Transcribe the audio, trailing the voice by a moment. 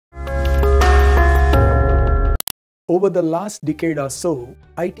Over the last decade or so,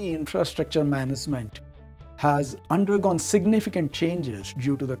 IT infrastructure management has undergone significant changes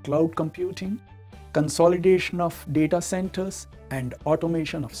due to the cloud computing, consolidation of data centers, and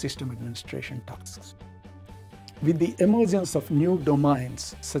automation of system administration tasks. With the emergence of new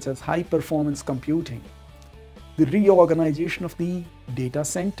domains such as high-performance computing, the reorganization of the data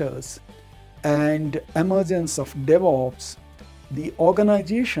centers, and emergence of DevOps, the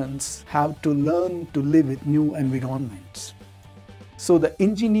organizations have to learn to live with new environments. So the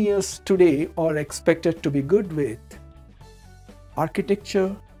engineers today are expected to be good with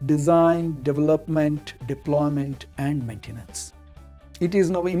architecture, design, development, deployment, and maintenance. It is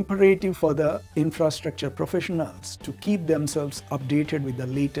now imperative for the infrastructure professionals to keep themselves updated with the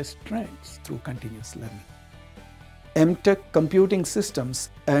latest trends through continuous learning. M.Tech computing systems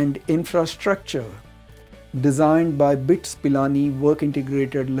and infrastructure designed by BITS Pilani work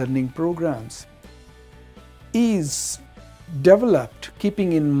integrated learning programs is developed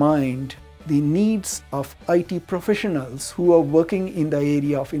keeping in mind the needs of IT professionals who are working in the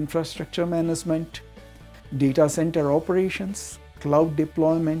area of infrastructure management, data center operations, cloud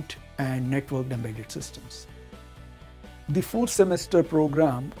deployment, and network embedded systems. The 4-semester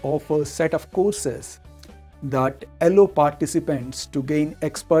program offers a set of courses that allow participants to gain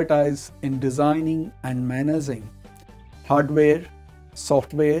expertise in designing and managing hardware,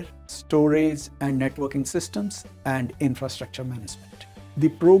 software, storage and networking systems, and infrastructure management. The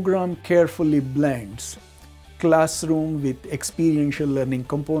program carefully blends classroom with experiential learning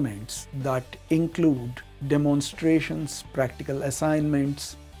components that include demonstrations, practical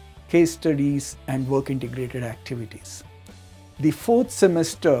assignments, case studies, and work-integrated activities. The 4th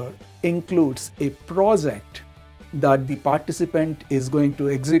semester includes a project that the participant is going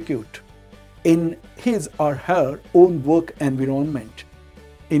to execute in his or her own work environment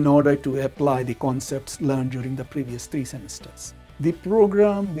in order to apply the concepts learned during the previous 3 semesters. The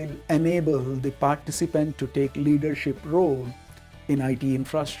program will enable the participant to take leadership role in IT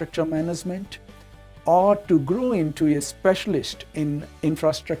infrastructure management or to grow into a specialist in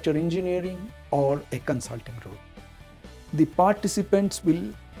infrastructure engineering or a consulting role. The participants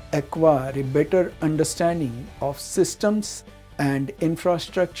will acquire a better understanding of systems and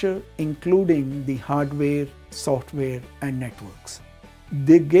infrastructure, including the hardware, software, and networks.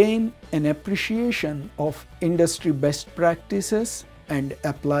 They gain an appreciation of industry best practices and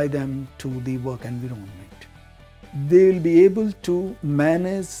apply them to the work environment. They will be able to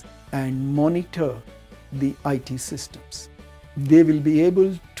manage and monitor the IT systems. They will be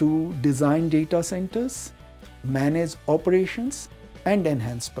able to design data centers, manage operations, and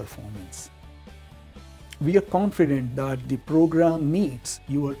enhance performance. We are confident that the program meets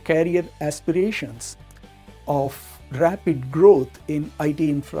your career aspirations of rapid growth in IT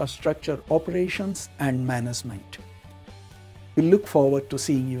infrastructure operations and management. We look forward to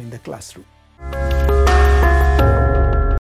seeing you in the classroom.